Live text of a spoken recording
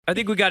I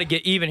think we got to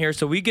get even here.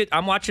 So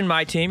I'm watching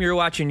my team. You're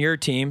watching your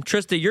team.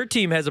 Trista, your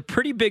team has a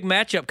pretty big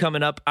matchup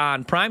coming up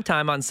on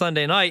primetime on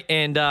Sunday night.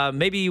 And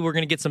maybe we're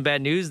going to get some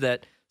bad news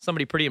that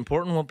somebody pretty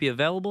important won't be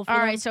available for All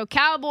them. right, so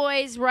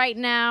Cowboys right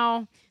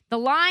now, the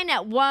line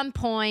at one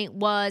point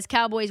was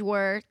Cowboys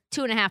were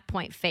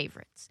 2.5-point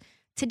favorites.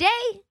 Today,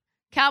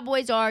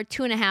 Cowboys are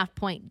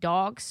 2.5-point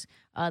dogs.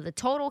 The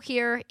total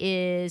here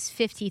is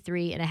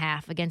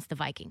 53.5 against the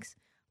Vikings.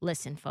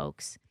 Listen,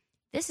 folks,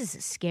 this is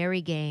a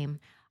scary game.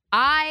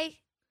 I've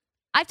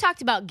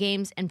talked about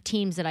games and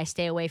teams that I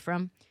stay away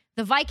from.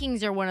 The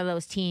Vikings are one of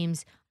those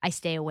teams I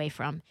stay away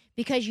from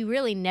because you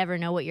really never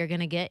know what you're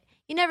going to get.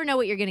 You never know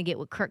what you're going to get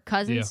with Kirk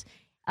Cousins.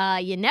 Yeah.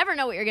 You never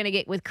know what you're going to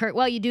get with Kirk.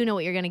 Well, you do know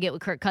what you're going to get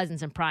with Kirk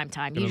Cousins in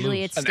primetime.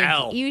 Usually it's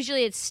stinky.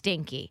 Usually it's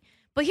stinky.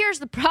 But here's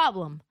the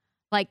problem.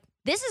 Like,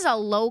 this is a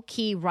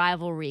low-key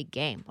rivalry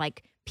game.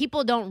 Like,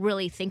 people don't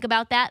really think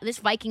about that. This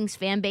Vikings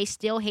fan base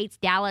still hates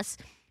Dallas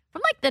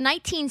from, like, the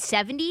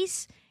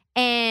 1970s.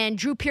 And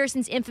Drew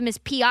Pearson's infamous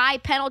PI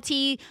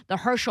penalty, the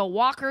Herschel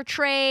Walker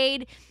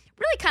trade,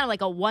 really kind of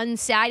like a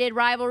one-sided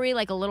rivalry,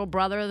 like a little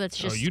brother that's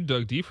just... Oh, you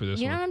dug deep for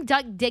this one. I'm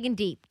digging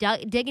deep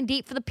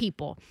for the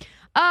people.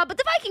 But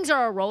the Vikings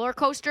are a roller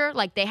coaster.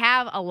 Like, they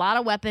have a lot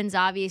of weapons,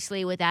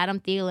 obviously, with Adam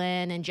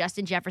Thielen and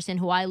Justin Jefferson,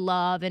 who I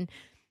love. And,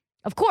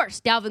 of course,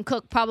 Dalvin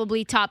Cook,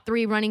 probably top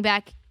 3 running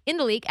back in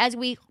the league, as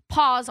we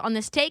pause on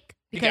this take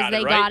because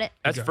they got it.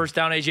 That's first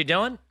down, A.J.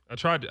 Dillon. I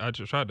tried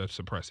to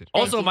suppress it.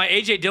 Also, my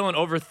A.J. Dillon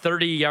over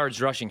 30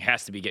 yards rushing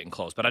has to be getting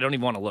close, but I don't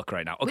even want to look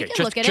right now. Okay, just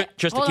look at it.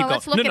 Just Hold keep on, going.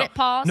 let's look at it.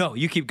 Pause. No,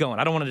 you keep going.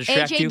 I don't want to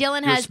distract you. A.J.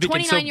 Dillon has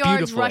 29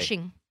 yards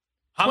rushing.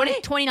 How many?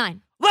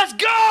 29. Let's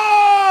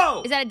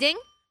go! Is that a ding?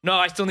 No,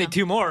 I still need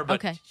 2 more, but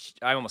okay.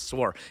 I almost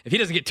swore. If he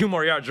doesn't get 2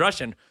 more yards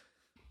rushing,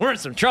 we're in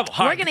some trouble.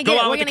 We're going to go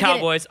on with the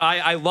Cowboys.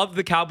 I love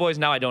the Cowboys.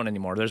 Now I don't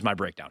anymore. There's my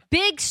breakdown.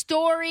 Big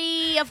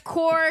story, of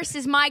course,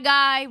 is my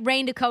guy,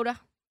 Rayne Dakota.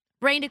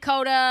 Rayne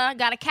Dakota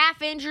got a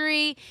calf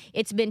injury.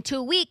 It's been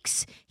 2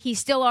 weeks. He's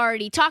still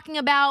already talking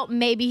about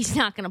maybe he's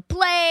not going to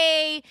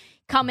play,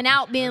 coming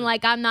out being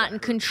like, I'm not in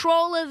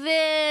control of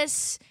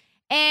this.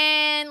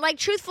 And, like,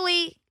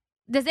 truthfully,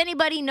 does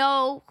anybody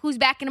know who's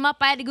backing him up?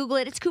 I had to Google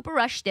it. It's Cooper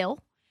Rush still.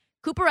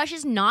 Cooper Rush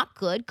is not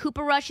good.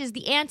 Cooper Rush is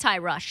the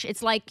anti-rush.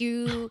 It's like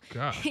you know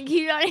what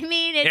I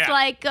mean? It's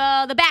like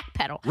the back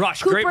pedal.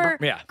 Rush, Cooper,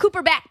 great. Yeah.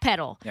 Cooper back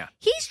pedal. Yeah.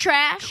 He's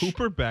trash.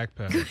 Cooper back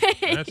pedal.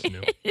 That's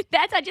new.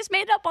 I just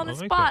made it up on the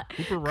spot. That.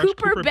 Cooper Rush,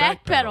 Cooper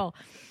back pedal.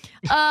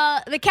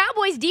 The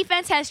Cowboys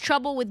defense has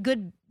trouble with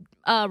good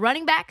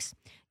running backs.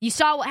 You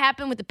saw what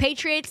happened with the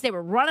Patriots. They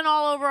were running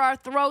all over our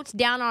throats,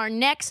 down our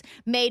necks,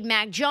 made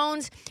Mac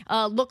Jones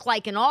look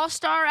like an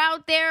all-star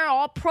out there,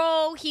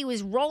 all-pro. He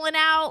was rolling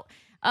out.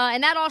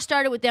 And that all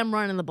started with them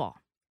running the ball.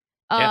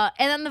 And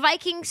then the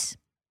Vikings,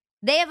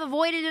 they have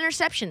avoided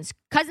interceptions.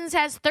 Cousins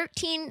has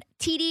 13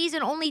 TDs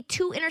and only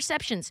 2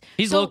 interceptions.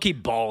 He's low-key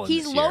balling this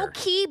year. He's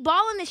low-key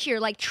balling this year.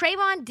 Like,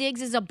 Trayvon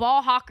Diggs is a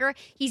ball hawker.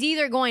 He's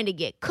either going to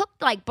get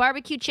cooked like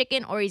barbecue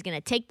chicken or he's going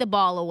to take the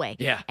ball away.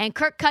 Yeah. And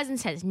Kirk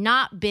Cousins has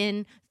not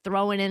been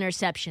throwing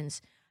interceptions.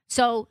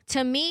 So,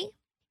 to me,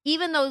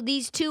 even though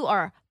these two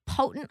are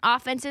potent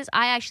offenses,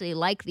 I actually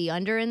like the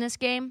under in this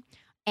game.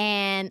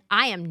 And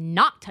I am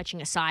not touching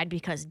a side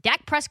because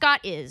Dak Prescott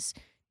is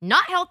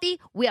not healthy.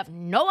 We have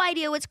no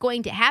idea what's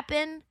going to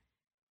happen.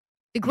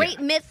 The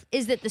great myth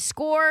is that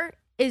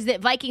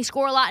Vikings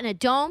score a lot in a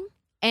dome,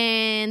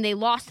 and they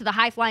lost to the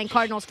high-flying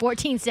Cardinals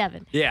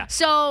 14-7. Yeah.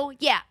 So,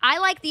 I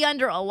like the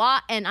under a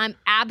lot, and I'm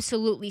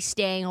absolutely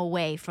staying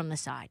away from the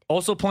side.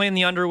 Also playing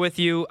the under with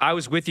you. I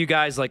was with you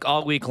guys like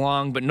all week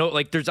long, but I'm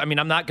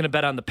not going to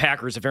bet on the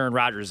Packers if Aaron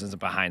Rodgers isn't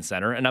behind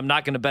center, and I'm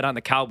not going to bet on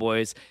the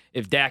Cowboys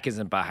if Dak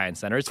isn't behind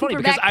center. It's funny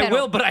because I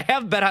will, but I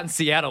have bet on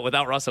Seattle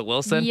without Russell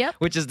Wilson,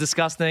 which is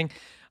disgusting.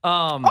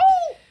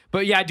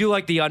 But yeah, I do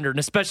like the under, and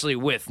especially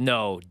with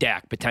no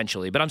Dak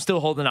potentially. But I'm still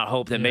holding out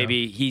hope that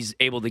maybe he's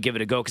able to give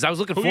it a go because I was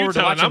looking forward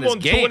to watching this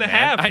game.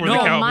 I'm on 2.5 for the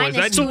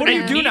Cowboys. So what do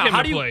you do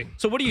now?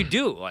 So what do you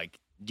do? Like,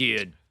 do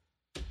you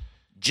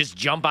just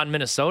jump on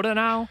Minnesota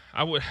now?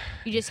 I would.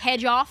 You just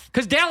hedge off?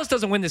 Because Dallas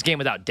doesn't win this game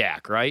without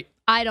Dak, right?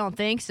 I don't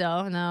think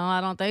so. No,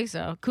 I don't think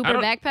so. Cooper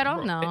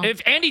backpedal? No.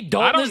 If Andy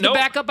Dalton is the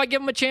backup, I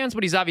give him a chance,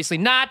 but he's obviously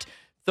not.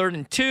 3rd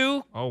and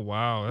 2. Oh,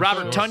 wow.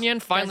 Robert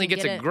Tonyan finally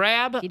gets a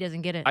grab. He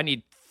doesn't get it. I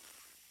need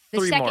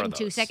 3 more of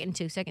those. Second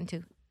and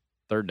 2.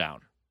 3rd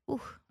down.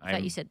 Ooh, I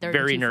thought you said 3rd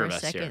very and 2 nervous for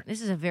a second. here.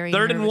 This is a very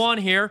 3rd nervous. and 1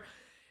 here.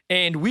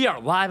 And we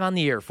are live on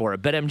the air for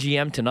it.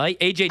 BetMGM tonight.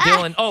 A.J.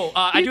 Dillon. You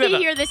can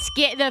hear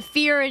the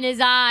fear in his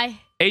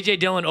eye. A.J.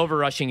 Dillon over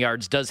rushing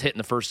yards does hit in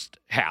the first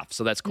half,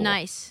 so that's cool.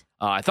 Nice.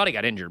 I thought he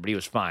got injured, but he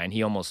was fine.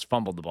 He almost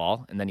fumbled the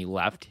ball, and then he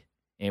left.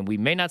 And we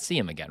may not see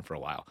him again for a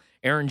while.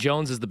 Aaron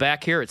Jones is the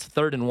back here. It's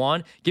 3rd and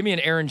 1. Give me an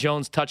Aaron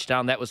Jones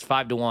touchdown. That was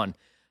 5-1.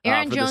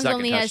 Aaron Jones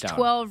only has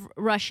 12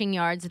 rushing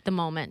yards at the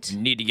moment.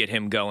 Need to get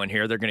him going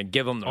here. They're going to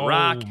give him the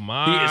rock.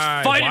 My. He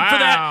is fighting for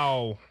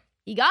that.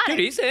 He got it. Dude,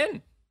 he's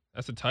in.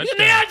 That's a touchdown. He's in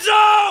the end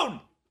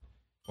zone.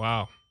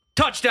 Wow.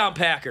 Touchdown,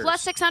 Packers.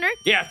 Plus 600?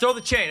 Yeah, throw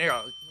the chain. Here,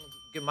 I'll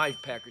give my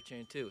Packer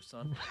chain too,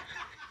 son.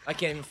 I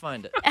can't even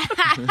find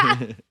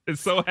it.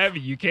 It's so heavy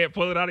you can't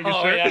pull it out of your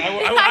Oh, shirt. yeah.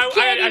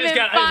 I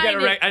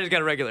just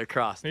got a regular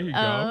cross. There you go.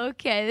 Oh,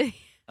 okay.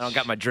 I don't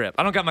got my drip.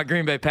 I don't got my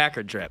Green Bay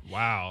Packer drip.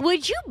 Wow.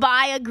 Would you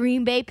buy a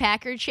Green Bay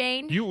Packer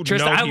chain?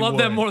 Tristan, I love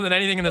them more than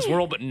anything in this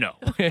world, but no,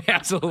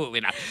 absolutely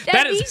not.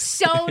 That'd be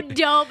so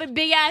dope. A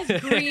big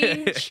ass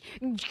green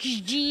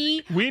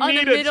G. We on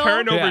need the a middle.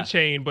 turnover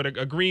chain, but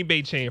a Green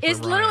Bay chain for It's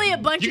Ryan. literally a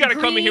bunch You of got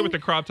to come in here green with the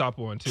crop top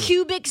on, too.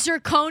 cubic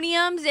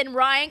zirconiums, and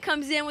Ryan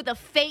comes in with a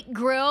fake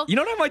grill. You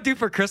know what I might do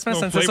for Christmas,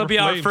 No, since this will be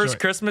our Flavor first joint.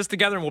 Christmas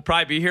together, and we'll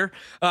probably be here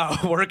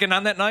working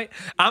on that night.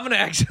 I'm gonna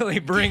actually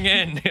bring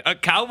in a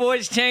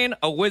Cowboys chain,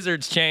 a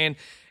Wizards chain,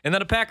 and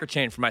then a Packer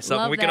chain for myself,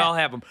 Love and we can that. all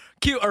have them.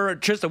 Or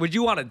Trista, would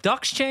you want a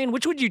Ducks chain?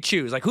 Which would you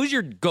choose? Like, who's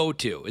your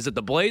go-to? Is it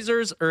the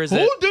Blazers or is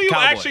it Who do you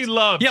Cowboys? actually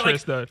love, Yeah, like,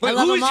 Trista? wait, I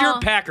love who's them your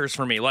all. Packers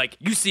for me? Like,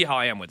 you see how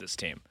I am with this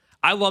team.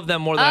 I love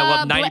them more than I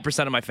love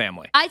 90% of my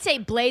family. I'd say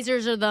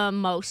Blazers are the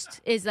most.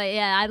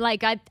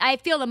 I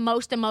feel the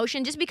most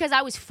emotion just because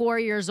I was 4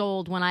 years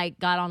old when I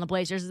got on the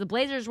Blazers. The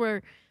Blazers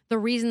were the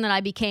reason that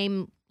I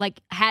became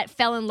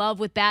fell in love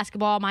with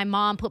basketball. My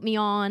mom put me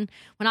on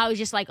when I was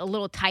just like a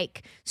little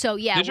tyke. So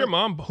yeah. Did your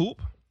mom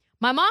hoop?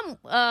 My mom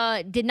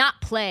did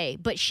not play,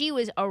 but she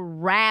was a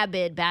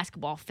rabid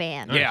basketball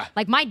fan. Yeah.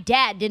 Like my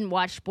dad didn't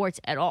watch sports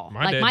at all.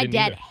 My dad my didn't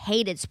dad either.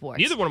 hated sports.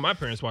 Neither one of my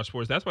parents watch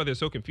sports. That's why they're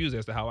so confused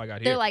as to how I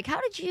got They're here. like,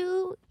 how did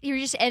you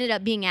just ended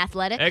up being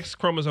athletic? X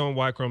chromosome,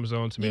 Y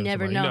chromosome, tomato,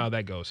 never tomato. know. You know how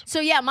that goes. So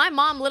yeah, my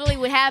mom literally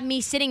would have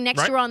me sitting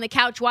next to her on the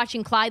couch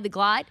watching Clyde the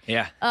Glide.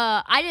 Yeah.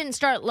 I didn't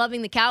start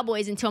loving the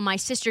Cowboys until my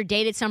sister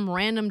dated some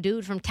random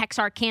dude from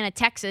Texarkana,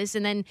 Texas,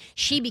 and then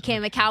she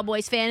became a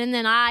Cowboys fan, and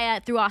then I,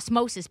 through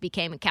osmosis,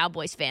 became a Cowboys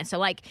fan.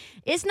 So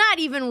it's not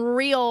even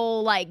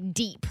real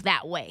deep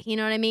that way. You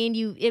know what I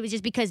mean? It was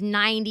just because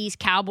 '90s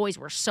Cowboys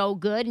were so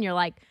good, and you're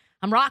like,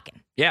 I'm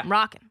rocking. Yeah. I'm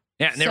rocking.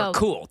 Yeah, and they were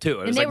cool,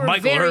 too. It was they like were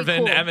Michael very Irvin,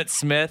 cool. Emmett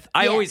Smith.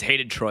 I Yeah. always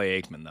hated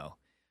Troy Aikman, though.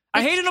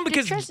 I hated him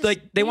because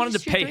they wanted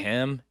to pay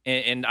him,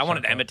 and I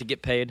wanted Emmett to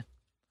get paid.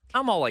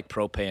 I'm all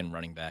pro paying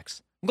running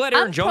backs. I'm glad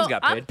Aaron Jones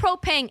got paid. I'm pro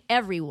paying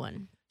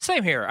everyone.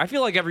 Same here. I feel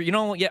like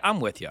I'm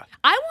with you.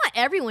 I want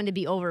everyone to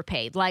be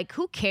overpaid.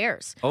 Who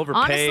cares?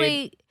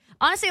 Overpaid.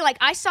 Honestly,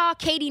 I saw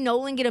Katie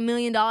Nolan get $1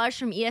 million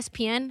from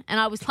ESPN, and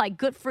I was like,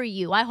 good for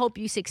you. I hope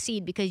you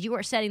succeed because you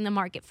are setting the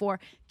market for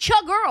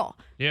Chugirl.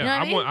 Yeah, You know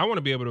what I mean? want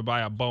to be able to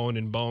buy a bone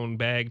and bone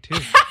bag, too.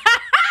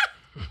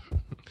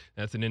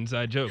 That's an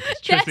inside joke.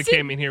 Trista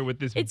came in here with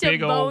this It's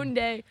big a old bone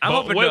day. I'm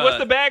open to what's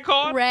the bag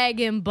called? Rag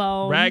and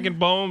bone. Rag and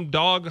bone,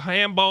 dog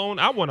ham bone.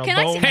 I want a Can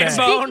I bone say, bag.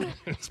 Bone.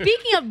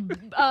 Speaking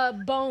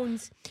of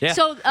bones, Yeah.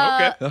 so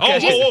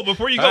Okay.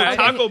 Before you go, All right.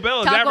 Taco Bell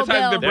is Taco advertising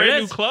Bell. their There it brand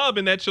new is. club,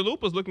 and that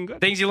chalupa's looking good.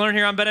 Things you learn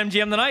here on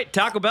BetMGM tonight.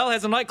 Taco Bell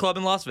has a nightclub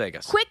in Las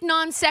Vegas. quick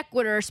non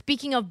sequitur.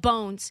 Speaking of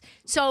bones,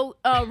 so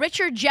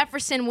Richard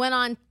Jefferson went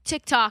on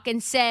TikTok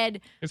and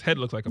said His head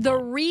looks like a the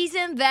bone.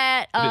 reason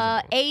that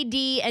AD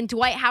and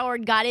Dwight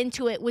Howard got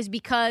into it was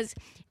because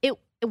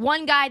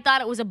one guy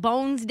thought it was a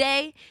bones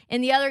day,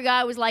 and the other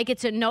guy was like,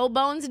 it's a no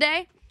bones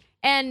day.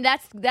 And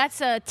that's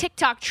a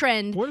TikTok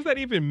trend. What does that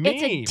even mean?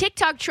 It's a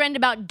TikTok trend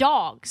about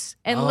dogs.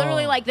 And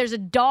literally, there's a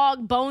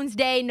dog bones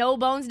day, no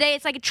bones day.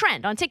 It's like a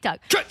trend on TikTok.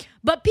 Trend.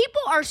 But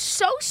people are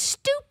so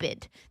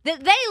stupid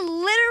that they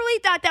literally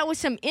thought that was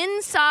some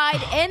inside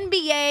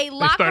NBA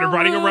locker room They started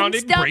writing around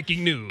it. stuff.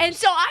 Breaking news. And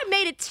so I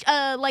made it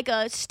like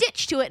a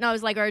stitch to it, and I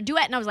was like, or a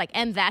duet, and I was like,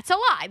 and that's a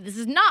lie. This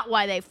is not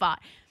why they fought.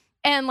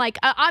 And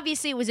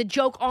obviously it was a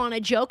joke on a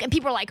joke, and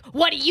people are like,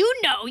 what do you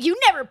know? You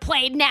never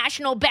played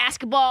national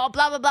basketball,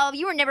 blah, blah, blah.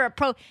 You were never a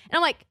pro. And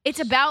I'm like, it's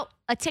about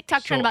a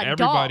TikTok trend about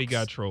everybody dogs.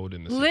 got trolled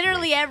in this.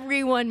 Literally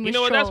everyone was You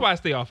know what? trolled. That's why I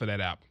stay off of that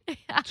app.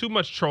 Too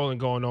much trolling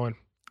going on.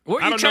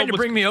 Were I you don't trying know to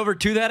bring me over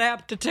to that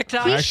app, to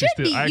TikTok? We I actually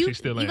should be.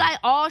 still am. You guys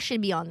all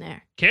should be on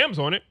there. Cam's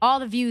on it. All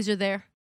the views are there.